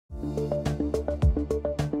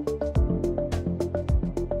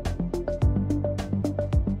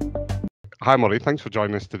Hi, Murray. Thanks for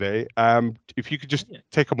joining us today. If you could just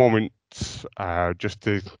take a moment just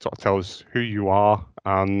to sort of tell us who you are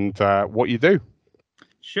and what you do.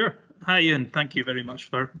 Sure. Hi, Euan. Thank you very much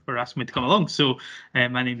for asking me to come along. So,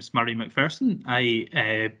 my name is Murray Macpherson.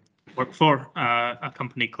 I work for a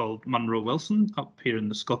company called Munro Wilson up here in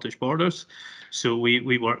the Scottish borders. So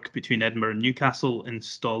we work between Edinburgh and Newcastle,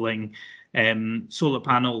 installing solar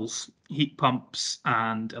panels, heat pumps,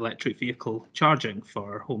 and electric vehicle charging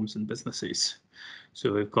for homes and businesses.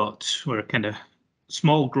 So we're a kind of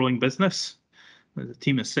small growing business. There's a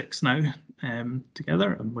team of 6 now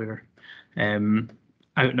together, and we're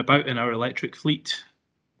out and about in our electric fleet,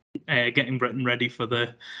 getting Britain ready for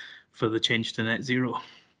the change to net zero.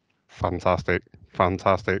 Fantastic.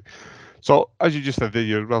 So, as you just said,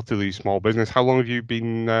 you're a relatively small business. How long have you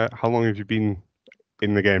been?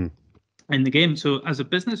 In the game? So, as a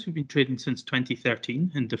business, we've been trading since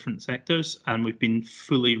 2013 in different sectors, and we've been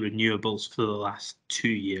fully renewables for the last 2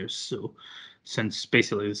 years. So, since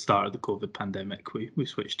basically the start of the COVID pandemic, we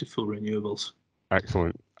switched to full renewables.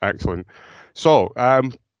 Excellent. So,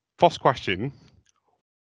 first question: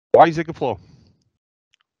 why Zigaflow?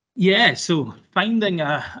 Yeah, so finding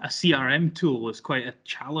a CRM tool was quite a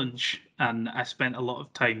challenge, and I spent a lot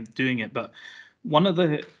of time doing it. But one of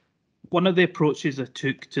the approaches I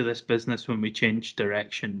took to this business when we changed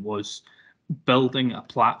direction was building a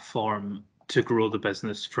platform to grow the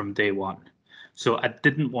business from day one. So I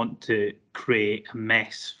didn't want to create a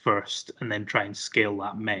mess first and then try and scale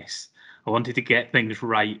that mess. I wanted to get things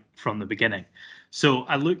right from the beginning. So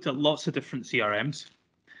I looked at lots of different CRMs,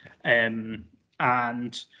 and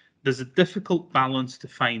there's a difficult balance to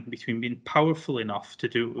find between being powerful enough to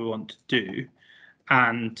do what we want to do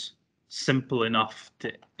and simple enough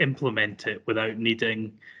to implement it without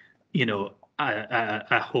needing,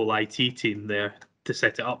 a whole IT team there to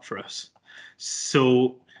set it up for us.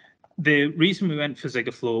 So the reason we went for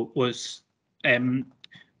Zigaflow was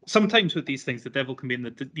sometimes with these things, the devil can be in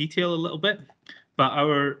the detail a little bit, but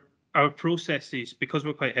our processes, because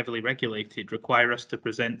we're quite heavily regulated, require us to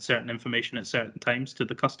present certain information at certain times to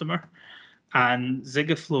the customer. And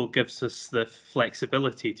Zigaflow gives us the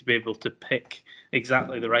flexibility to be able to pick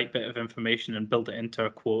exactly the right bit of information and build it into our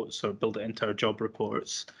quotes or build it into our job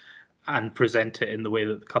reports and present it in the way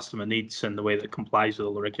that the customer needs and the way that complies with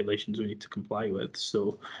all the regulations we need to comply with.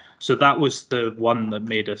 So that was the one that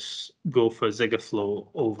made us go for Zigaflow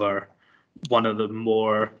over one of the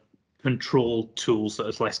more control tools that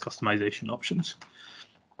has less customization options.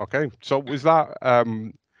 Okay, so was that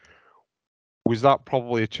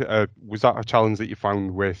probably was that a challenge that you found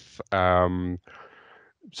with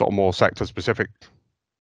sort of more sector specific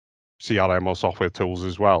CRM or software tools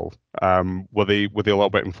as well? Were they a little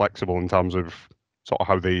bit inflexible in terms of sort of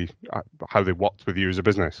how they worked with you as a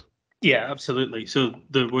business? Yeah, absolutely. So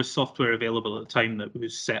there was software available at the time that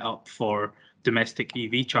was set up for domestic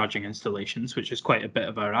EV charging installations, which is quite a bit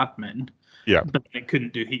of our admin. Yeah. But it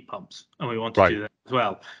couldn't do heat pumps, and we wanted to do that as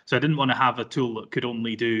well. So I didn't want to have a tool that could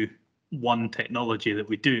only do one technology that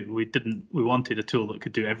we do. We wanted a tool that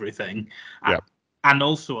could do everything, and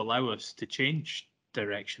also allow us to change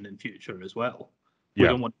direction in future as well. We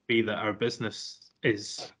don't want to be that our business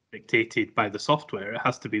is dictated by the software. It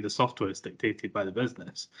has to be the software is dictated by the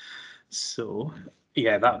business. So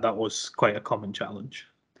yeah, that was quite a common challenge.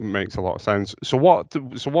 Makes a lot of sense. So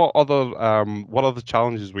what other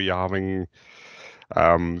challenges were you having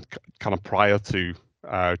kind of prior to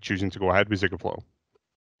choosing to go ahead with Zigaflow?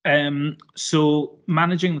 So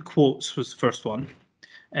managing the quotes was the first one.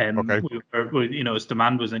 Okay. As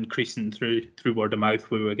demand was increasing through word of mouth,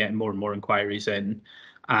 we were getting more and more inquiries in,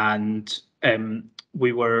 and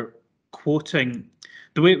we were quoting.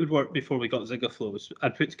 The way it would work before we got Zigaflow was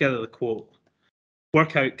I'd put together the quote,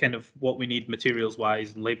 work out kind of what we need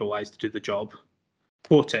materials-wise and labour-wise to do the job,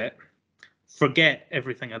 quote it, forget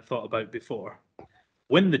everything I'd thought about before,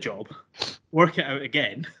 win the job, work it out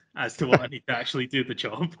again as to what I need to actually do the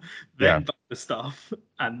job, then buy the stuff,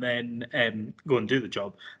 and then go and do the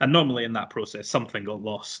job. And normally in that process, something got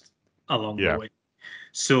lost along the way.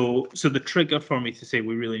 So the trigger for me to say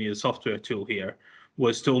we really need a software tool here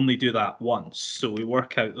was to only do that once. So we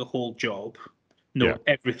work out the whole job, know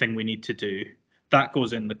everything we need to do. That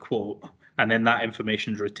goes in the quote, and then that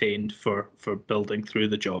information is retained for building through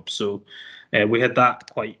the job. So we had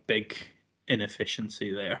that quite big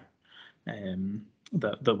inefficiency there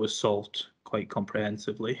that was solved quite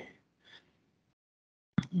comprehensively.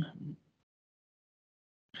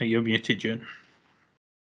 You're muted, Euan.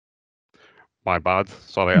 My bad.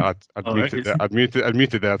 Sorry, I'd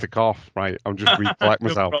muted there to cough. Right, I'm just recollect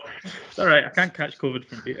myself. It's all right. I can't catch COVID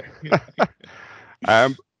from here.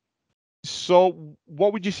 So,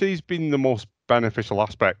 what would you say has been the most beneficial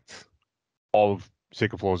aspect of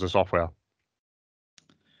Zigaflow as a software?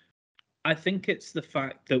 I think it's the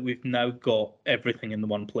fact that we've now got everything in the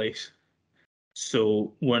one place.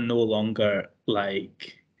 So we're no longer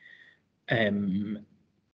like,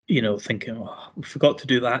 thinking, oh, we forgot to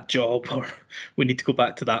do that job, or we need to go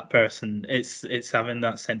back to that person. It's having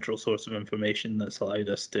that central source of information that's allowed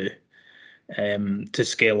us to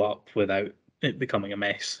scale up without it becoming a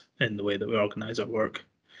mess in the way that we organize our work.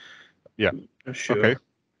 Yeah. For sure. Okay.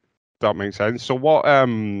 That makes sense. So what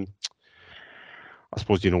I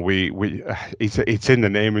suppose, we it's in the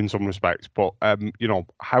name in some respects, but how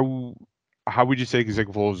would you say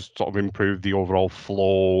Zigaflow's sort of improved the overall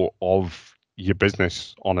flow of your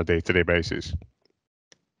business on a day-to-day basis?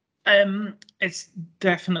 It's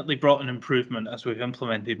definitely brought an improvement as we've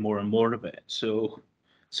implemented more and more of it. So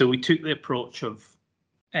we took the approach of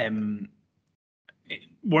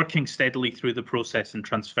working steadily through the process and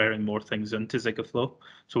transferring more things into Zigaflow.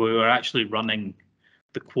 So we were actually running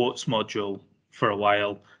the quotes module for a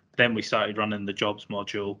while. Then we started running the jobs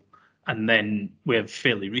module. And then we have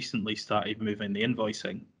fairly recently started moving the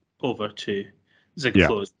invoicing over to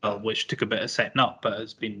Zigaflow as well, which took a bit of setting up, but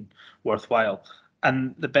has been worthwhile.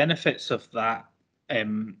 And the benefits of that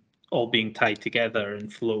all being tied together in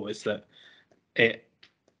Flow is that it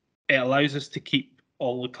allows us to keep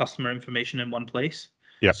all the customer information in one place.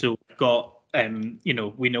 Yeah. So we've got,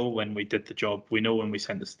 we know when we did the job, we know when we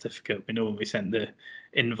sent the certificate, we know when we sent the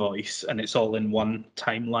invoice, and it's all in one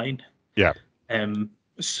timeline. Yeah.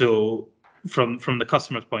 So from the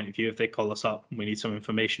customer's point of view, if they call us up and we need some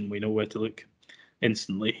information, we know where to look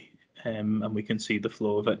instantly, and we can see the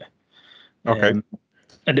flow of it. Okay.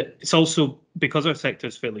 And it's also, because our sector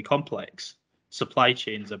is fairly complex, supply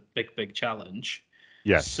chain's a big challenge.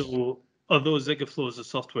 Yes. So although Zigaflow as a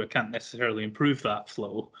software can't necessarily improve that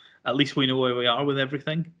flow, at least we know where we are with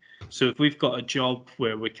everything. So if we've got a job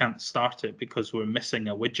where we can't start it because we're missing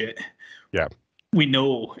a widget, Yeah. we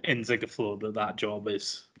know in Zigaflow that job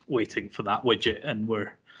is waiting for that widget, and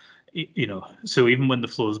we're, so even when the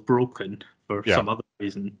flow is broken for some other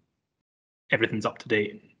reason, everything's up to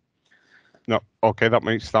date. No, okay, that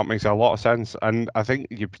makes a lot of sense, and I think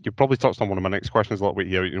you probably touched on one of my next questions a little bit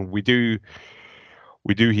here.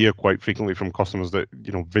 We do hear quite frequently from customers that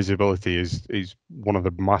visibility is one of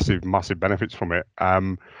the massive benefits from it.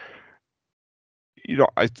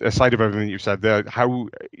 Aside of everything you've said there, how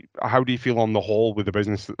do you feel on the whole with the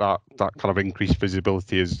business that kind of increased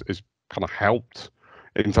visibility is kind of helped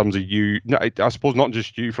in terms of you? I suppose not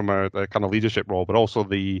just you from a kind of leadership role, but also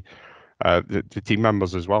the team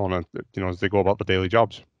members as well, and as they go about the daily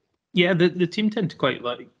jobs. Yeah, the team tend to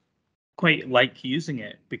quite like using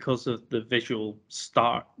it because of the visual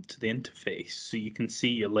start to the interface. So you can see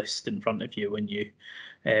your list in front of you when you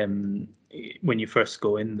first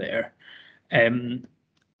go in there, and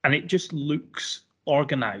it just looks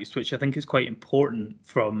organized, which I think is quite important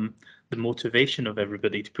from the motivation of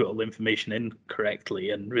everybody to put all the information in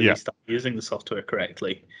correctly and really start using the software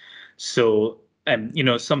correctly. So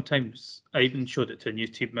sometimes I even showed it to a new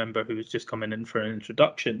team member who was just coming in for an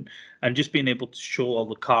introduction, and just being able to show all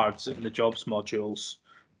the cards in the jobs modules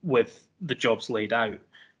with the jobs laid out,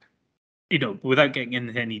 without getting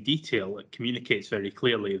into any detail, it communicates very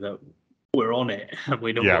clearly that we're on it and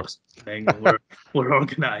we know what's happening and we're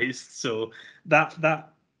organized. So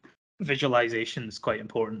that visualization is quite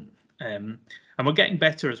important. And we're getting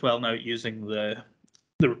better as well now at using the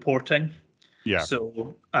reporting. Yeah.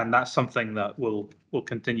 So, and that's something that we'll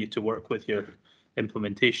continue to work with your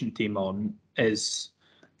implementation team on, is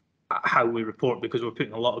how we report, because we're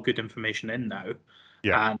putting a lot of good information in now.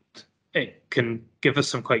 Yeah. And it can give us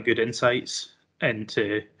some quite good insights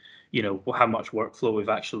into, how much workflow we've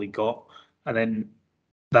actually got. And then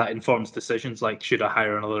that informs decisions like, should I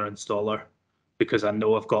hire another installer because I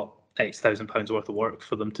know I've got X £1,000 worth of work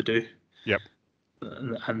for them to do? Yep.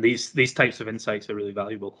 And these types of insights are really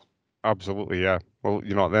valuable. Absolutely, yeah. Well, at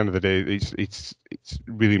the end of the day, it's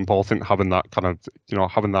really important having that kind of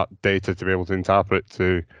having that data to be able to interpret,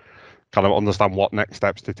 to kind of understand what next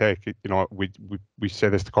steps to take. We say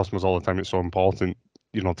this to customers all the time. It's so important,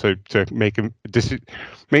 to make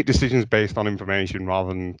decisions based on information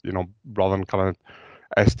rather than kind of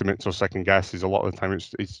estimates or second guesses. A lot of the time,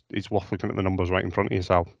 it's worth looking at the numbers right in front of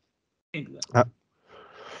yourself. Exactly.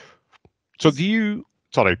 So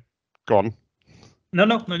sorry, go on. No,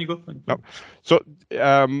 you go. No. So,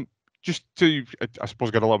 just to, I suppose,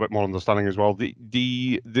 get a little bit more understanding as well.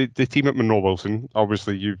 The team at Munro Wilson,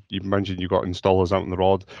 obviously, you mentioned you got installers out on the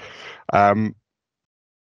road.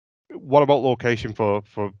 what about location for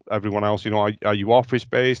everyone else? You know, are you office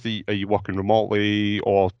based? Are you working remotely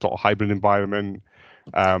or sort of hybrid environment?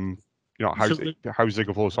 You know, how's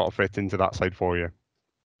Zigaflow sort of fit into that side for you?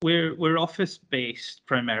 We're office based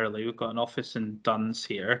primarily. We've got an office in Duns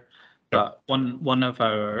here, but one of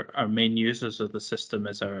our main users of the system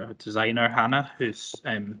is our designer Hannah, who's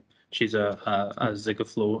she's a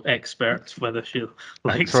Zigaflow expert, whether she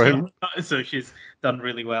likes it or not. So she's done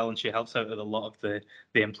really well, and she helps out with a lot of the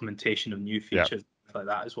implementation of new features like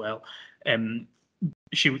that as well.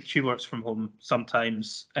 She works from home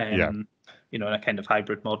sometimes, you know, in a kind of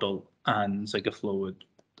hybrid model, and Zigaflow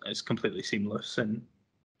is completely seamless in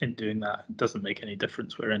doing that. It doesn't make any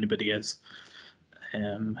difference where anybody is.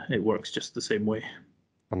 It works just the same way.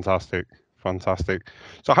 Fantastic.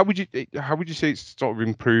 So how would you say it's sort of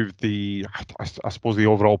improved the, I suppose, the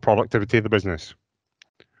overall productivity of the business?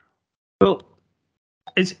 Well,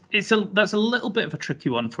 that's a little bit of a tricky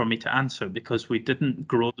one for me to answer because we didn't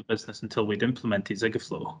grow the business until we'd implemented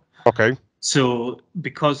Zigaflow. Okay. So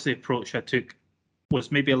because the approach I took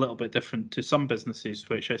was maybe a little bit different to some businesses,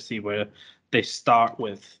 which I see where they start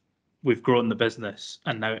with, we've grown the business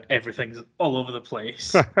and now everything's all over the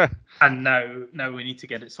place. And now we need to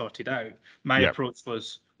get it sorted out. My approach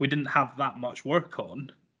was, we didn't have that much work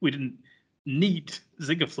on. We didn't need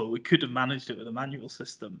Zigaflow. We could have managed it with a manual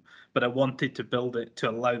system, but I wanted to build it to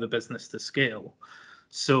allow the business to scale.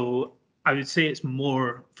 So I would say it's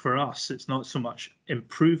more for us, it's not so much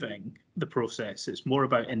improving the process, it's more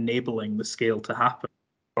about enabling the scale to happen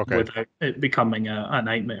without it becoming a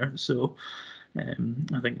nightmare. So I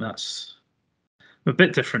think that's a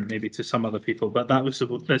bit different maybe to some other people, but that's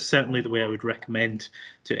certainly the way I would recommend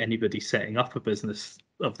to anybody setting up a business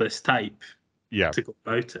of this type to go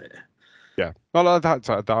about it. Yeah, well, that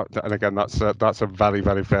and again, that's a very,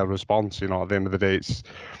 very fair response. You know, at the end of the day,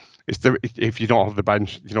 if you don't have the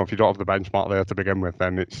benchmark there to begin with,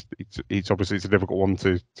 then it's obviously a difficult one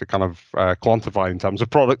to kind of quantify in terms of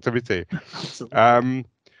productivity. Absolutely.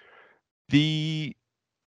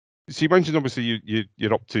 So you mentioned obviously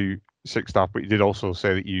you're up to 6 staff, but you did also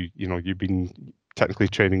say that you've been technically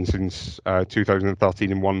training since 2013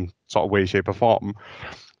 in one sort of way, shape, or form.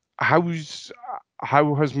 How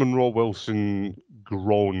has Munro Wilson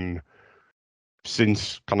grown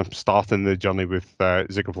since kind of starting the journey with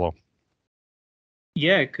Zigaflow?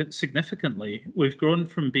 Yeah, significantly. We've grown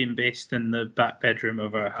from being based in the back bedroom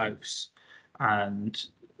of our house and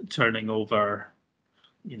turning over,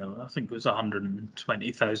 you know, I think it was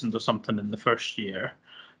 120,000 or something in the first year.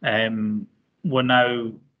 We're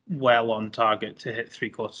now well on target to hit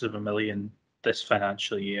 750,000 this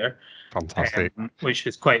financial year. Fantastic. Which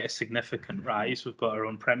is quite a significant rise. We've got our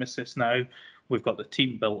own premises now. We've got the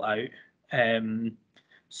team built out.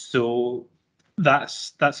 So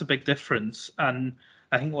that's a big difference. And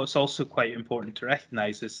I think what's also quite important to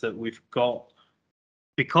recognise is that we've got,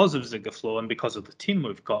 because of Zigaflow and because of the team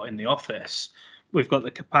we've got in the office, we've got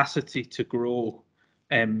the capacity to grow.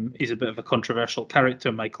 He's a bit of a controversial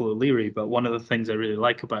character, Michael O'Leary, but one of the things I really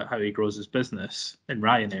like about how he grows his business in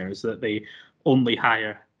Ryanair is that they only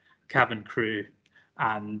hire cabin crew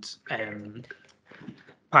and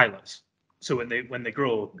pilots. So when they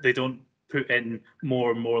grow, they don't put in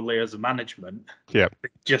more and more layers of management. They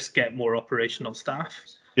just get more operational staff.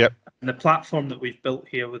 Yep. And the platform that we've built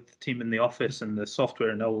here with the team in the office and the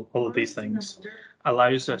software and all of these things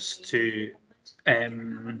allows us to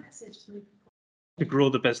grow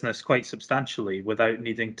the business quite substantially without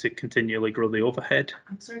needing to continually grow the overhead.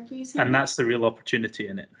 And that's the real opportunity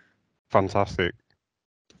in it. Fantastic.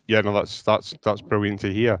 Yeah, no, that's brilliant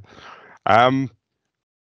to hear.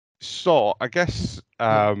 So I guess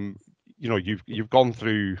you know, you've gone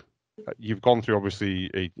through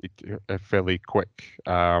obviously a fairly quick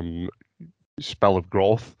spell of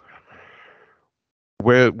growth.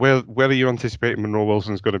 Where are you anticipating Munro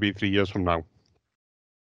Wilson's going to be 3 years from now?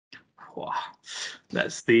 Wow.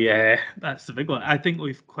 That's the big one. I think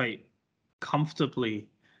we've quite comfortably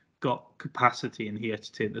got capacity in here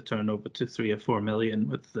to take the turnover to 3 or 4 million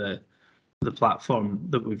with the platform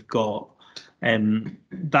that we've got.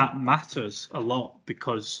 That matters a lot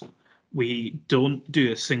because we don't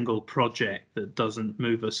do a single project that doesn't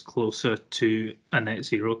move us closer to a net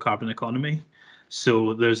zero carbon economy.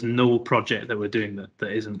 So there's no project that we're doing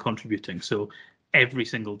that isn't contributing. So every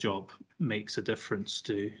single job makes a difference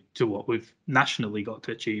to what we've nationally got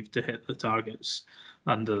to achieve to hit the targets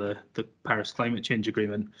under the Paris Climate Change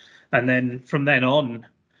Agreement. And then from then on,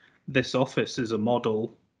 this office is a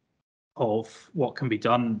model of what can be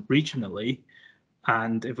done regionally.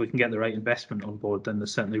 And if we can get the right investment on board, then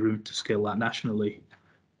there's certainly room to scale that nationally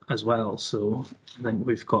as well. So I think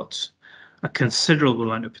we've got a considerable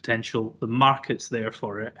amount of potential. The market's there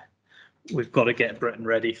for it. We've got to get Britain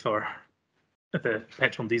ready for the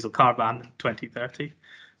petrol and diesel car ban in 2030.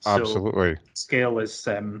 So Absolutely. scale is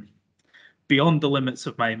beyond the limits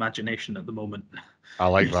of my imagination at the moment. I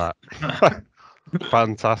like that.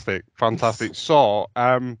 Fantastic. So,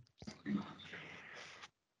 I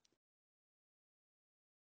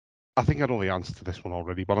think I know the answer to this one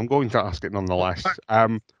already, but I'm going to ask it nonetheless.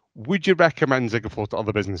 Would you recommend Zigaflow to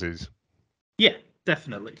other businesses? Yeah,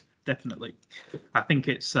 definitely. I think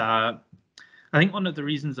it's. I think one of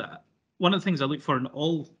the things I look for in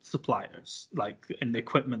all suppliers, like in the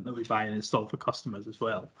equipment that we buy and install for customers as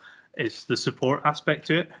well, is the support aspect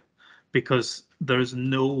to it, because there's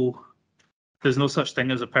no such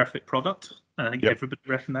thing as a perfect product. And I think everybody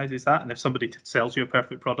recognizes that. And if somebody sells you a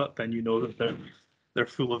perfect product, then you know that they're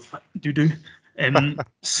full of doo-doo.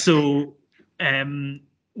 So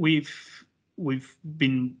we've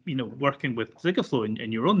been working with Zigaflow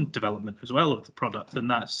in your own development as well of the product, and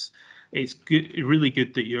it's good, really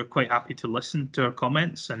good that you're quite happy to listen to our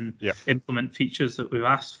comments and implement features that we've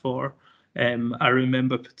asked for. I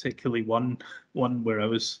remember particularly one where I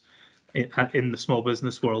was in the small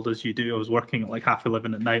business world, as you do. I was working at like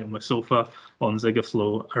 11:30 at night on my sofa on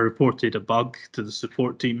Zigaflow. I reported a bug to the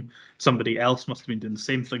support team. Somebody else must have been doing the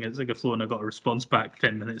same thing at Zigaflow, and I got a response back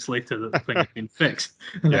 10 minutes later that the thing had been fixed.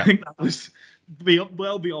 And I think that was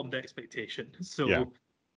well beyond expectation. So,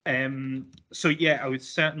 I would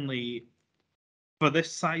certainly, for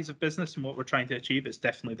this size of business and what we're trying to achieve, it's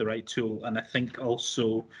definitely the right tool. And I think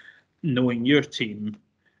also, knowing your team,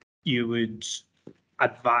 you would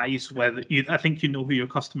advise I think you know who your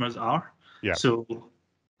customers are. Yeah. So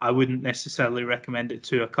I wouldn't necessarily recommend it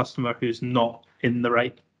to a customer who's not in the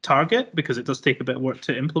right target, because it does take a bit of work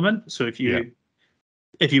to implement. So if you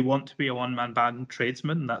want to be a one-man band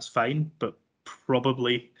tradesman, that's fine, but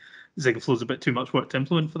probably Zigaflow's a bit too much work to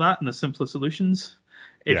implement for that, and the simpler solutions.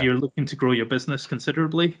 If you're looking to grow your business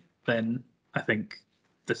considerably, then I think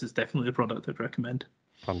this is definitely the product I'd recommend.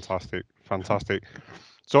 Fantastic.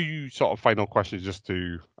 So, you sort of final questions just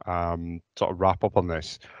to sort of wrap up on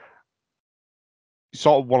this.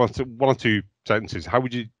 Sort of one or two sentences. How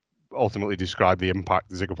would you ultimately describe the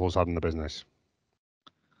impact Zigaflow's had in the business?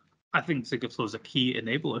 I think Zigaflow is a key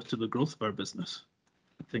enabler to the growth of our business.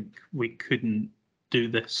 I think we couldn't do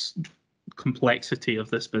this complexity of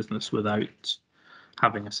this business without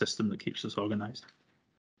having a system that keeps us organized.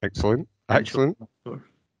 Excellent.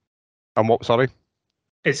 And what? Sorry.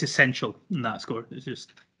 It's essential in that score. It's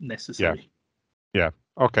just necessary. Yeah.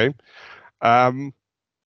 Okay. And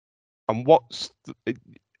I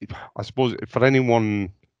suppose for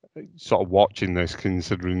anyone sort of watching this,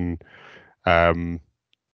 considering a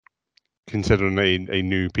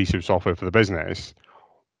new piece of software for the business,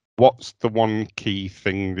 what's the one key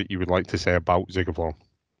thing that you would like to say about Zigaflow?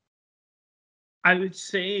 I would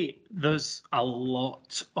say there's a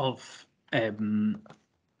lot of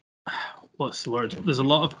what's the word? There's a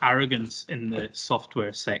lot of arrogance in the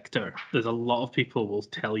software sector. There's a lot of people will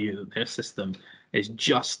tell you that their system is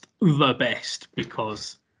just the best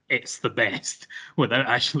because it's the best, without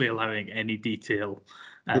actually allowing any detail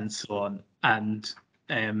and so on. And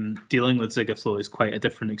dealing with Zigaflow is quite a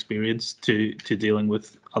different experience to dealing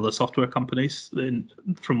with other software companies,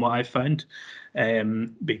 from what I've found,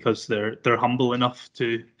 because they're humble enough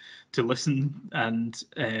to listen and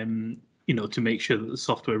to make sure that the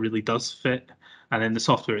software really does fit, and then the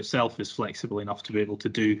software itself is flexible enough to be able to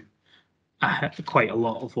do quite a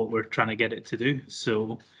lot of what we're trying to get it to do.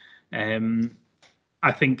 So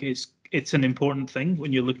I think it's an important thing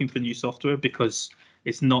when you're looking for new software, because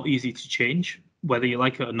it's not easy to change. Whether you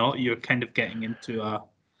like it or not, you're kind of getting into a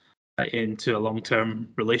long-term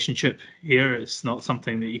relationship here. It's not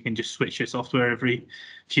something that you can just switch your software every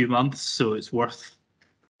few months. So it's worth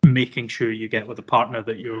making sure you get with a partner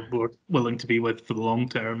that you're willing to be with for the long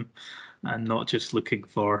term, and not just looking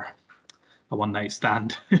for a one-night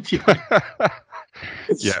stand. If you like.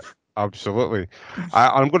 Yeah, absolutely.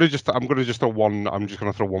 I'm going to throw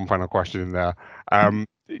one final question in there.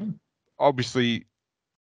 Obviously,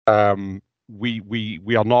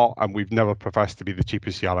 we are not, and we've never professed to be the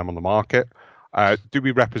cheapest CRM on the market. Do we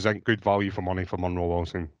represent good value for money for Munro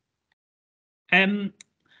Wilson?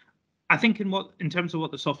 I think in terms of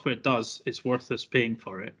what the software does, it's worth us paying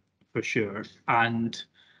for it, for sure. And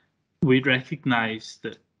we'd recognise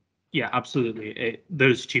that, yeah, absolutely,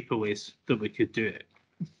 there's cheaper ways that we could do it,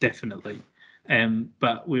 definitely.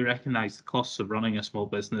 But we recognise the costs of running a small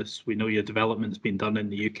business. We know your development's been done in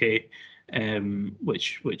the UK,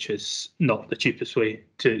 which is not the cheapest way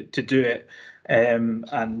to do it,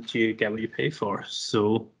 and you get what you pay for.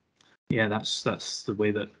 So yeah, that's the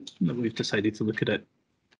way that we've decided to look at it.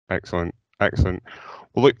 Excellent, excellent.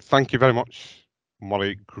 Well, look, thank you very much,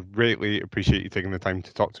 Murray. Greatly appreciate you taking the time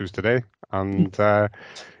to talk to us today. And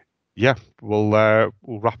yeah, we'll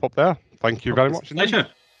wrap up there. Thank you very much indeed.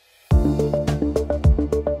 Pleasure.